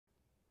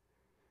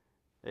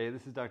Hey,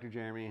 this is Dr.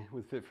 Jeremy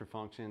with Fit for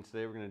Function.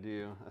 Today we're going to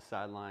do a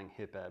side-lying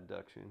hip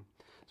abduction.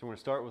 So we're going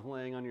to start with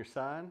laying on your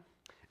side,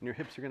 and your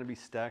hips are going to be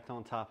stacked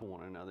on top of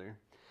one another.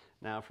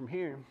 Now from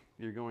here,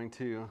 you're going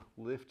to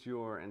lift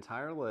your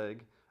entire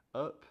leg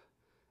up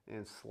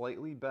and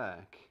slightly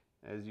back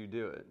as you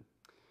do it.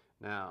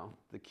 Now,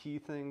 the key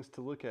things to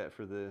look at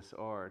for this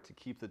are to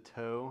keep the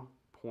toe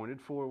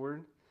pointed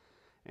forward,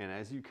 and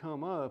as you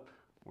come up,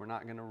 we're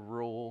not going to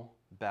roll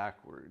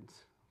backwards,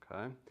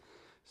 okay?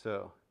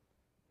 So,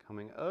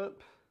 coming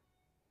up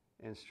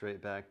and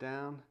straight back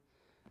down.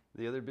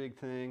 The other big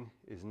thing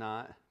is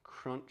not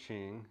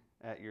crunching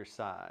at your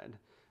side.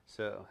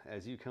 So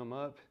as you come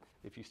up,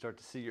 if you start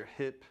to see your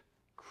hip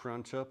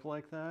crunch up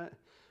like that,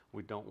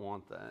 we don't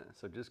want that.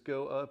 So just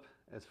go up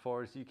as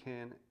far as you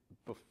can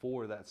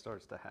before that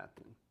starts to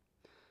happen.